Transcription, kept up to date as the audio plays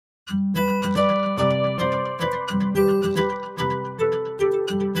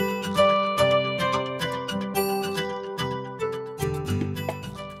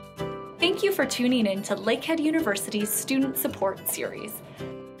you for tuning in to Lakehead University's Student Support Series.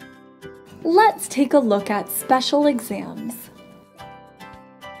 Let's take a look at special exams.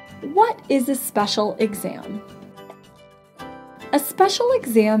 What is a special exam? A special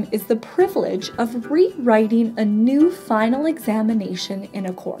exam is the privilege of rewriting a new final examination in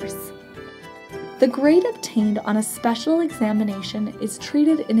a course. The grade obtained on a special examination is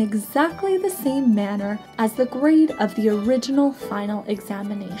treated in exactly the same manner as the grade of the original final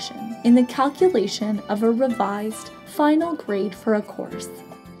examination in the calculation of a revised final grade for a course.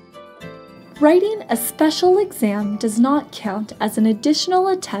 Writing a special exam does not count as an additional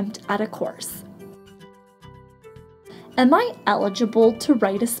attempt at a course. Am I eligible to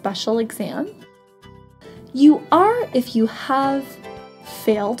write a special exam? You are if you have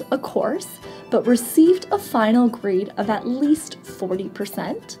failed a course but received a final grade of at least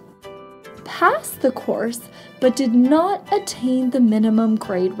 40%, passed the course but did not attain the minimum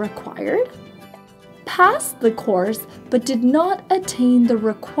grade required, passed the course but did not attain the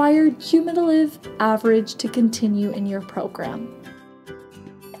required cumulative average to continue in your program.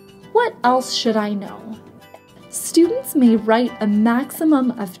 What else should I know? Students may write a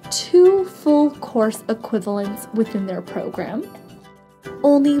maximum of 2 full course equivalents within their program.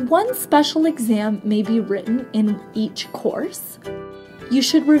 Only 1 special exam may be written in each course. You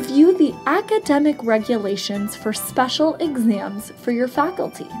should review the academic regulations for special exams for your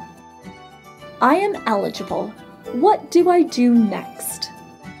faculty. I am eligible. What do I do next?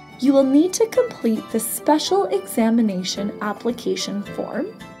 You will need to complete the special examination application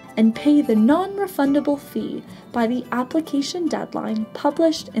form and pay the non-refundable fee by the application deadline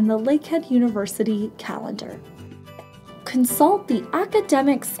published in the Lakehead University calendar. Consult the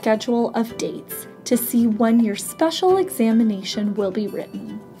academic schedule of dates to see when your special examination will be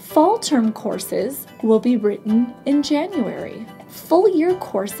written. Fall term courses will be written in January. Full year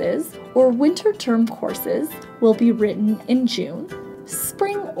courses or winter term courses will be written in June.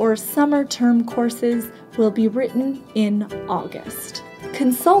 Spring or summer term courses will be written in August.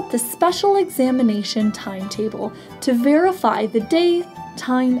 Consult the special examination timetable to verify the day,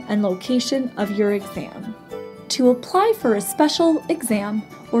 time, and location of your exam. To apply for a special exam,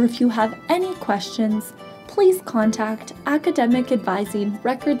 or if you have any questions, please contact Academic Advising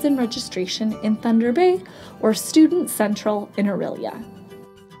Records and Registration in Thunder Bay or Student Central in Orillia.